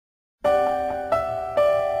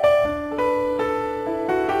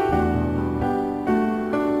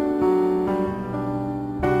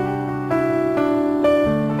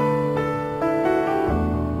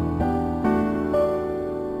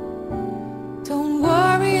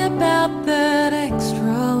that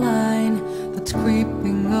extra line that's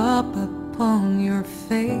creeping up upon your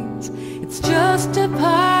face. It's just a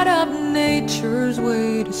part of nature's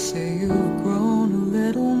way to say you've grown a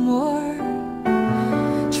little more.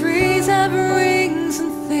 Trees have rings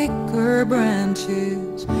and thicker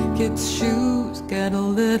branches. Kids' shoes get a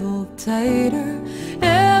little tighter.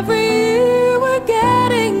 Every year we're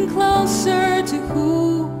getting closer to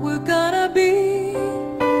who we're gonna be.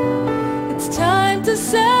 It's time to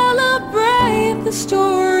celebrate the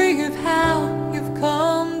story of how you've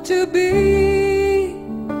come to be.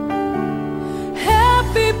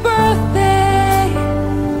 Happy birthday,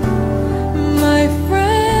 my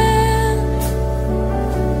friend.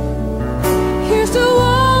 Here's to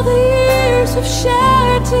all the years we've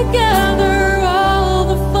shared together, all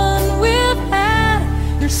the fun we've had.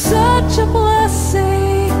 You're such a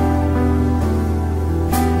blessing,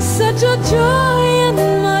 such a joy in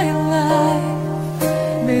my life.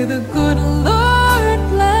 May the good Lord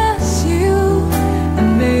bless you,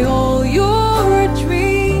 and may all your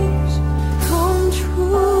dreams come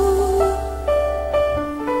true.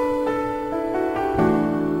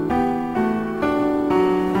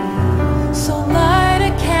 So light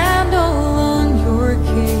a candle on your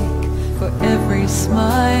cake for every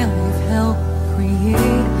smile you've helped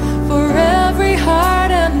create, for every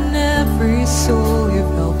heart and every soul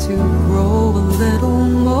you've helped to grow a little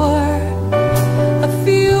more. A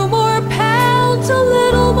few more pounds, a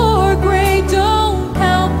little more gray. Don't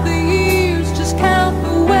count the years, just count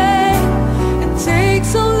the way. It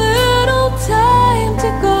takes a little time to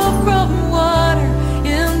go from water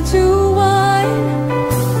into wine.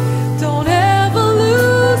 Don't ever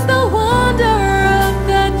lose the wonder of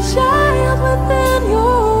that child within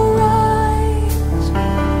your eyes.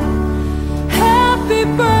 Happy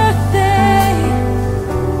birthday,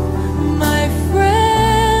 my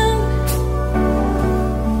friend.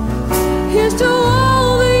 Here's to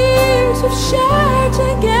all the years we've shared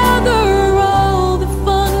together, all the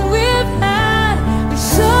fun we've had. You're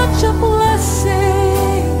such a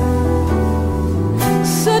blessing,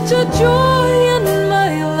 such a joy